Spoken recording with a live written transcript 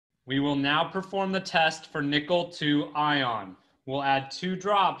We will now perform the test for nickel 2 ion. We'll add 2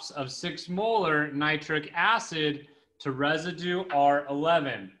 drops of 6 molar nitric acid to residue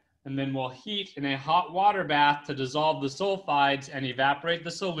R11, and then we'll heat in a hot water bath to dissolve the sulfides and evaporate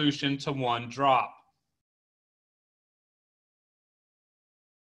the solution to 1 drop.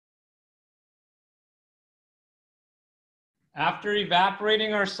 After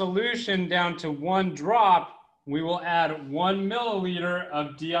evaporating our solution down to 1 drop, we will add 1 milliliter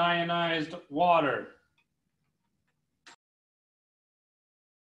of deionized water.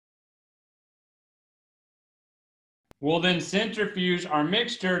 We'll then centrifuge our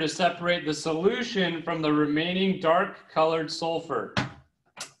mixture to separate the solution from the remaining dark-colored sulfur.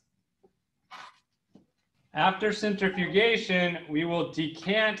 After centrifugation, we will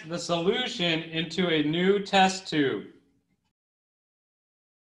decant the solution into a new test tube.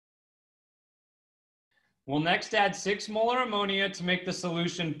 We'll next add 6 molar ammonia to make the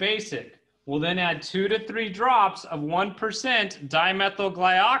solution basic. We'll then add 2 to 3 drops of 1%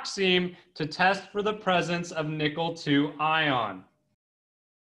 dimethylglyoxime to test for the presence of nickel 2 ion.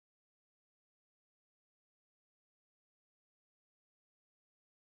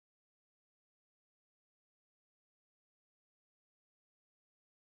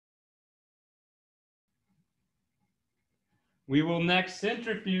 We will next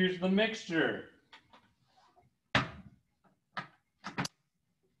centrifuge the mixture.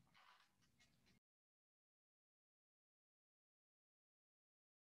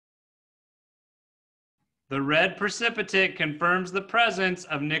 The red precipitate confirms the presence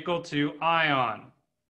of nickel 2 ion.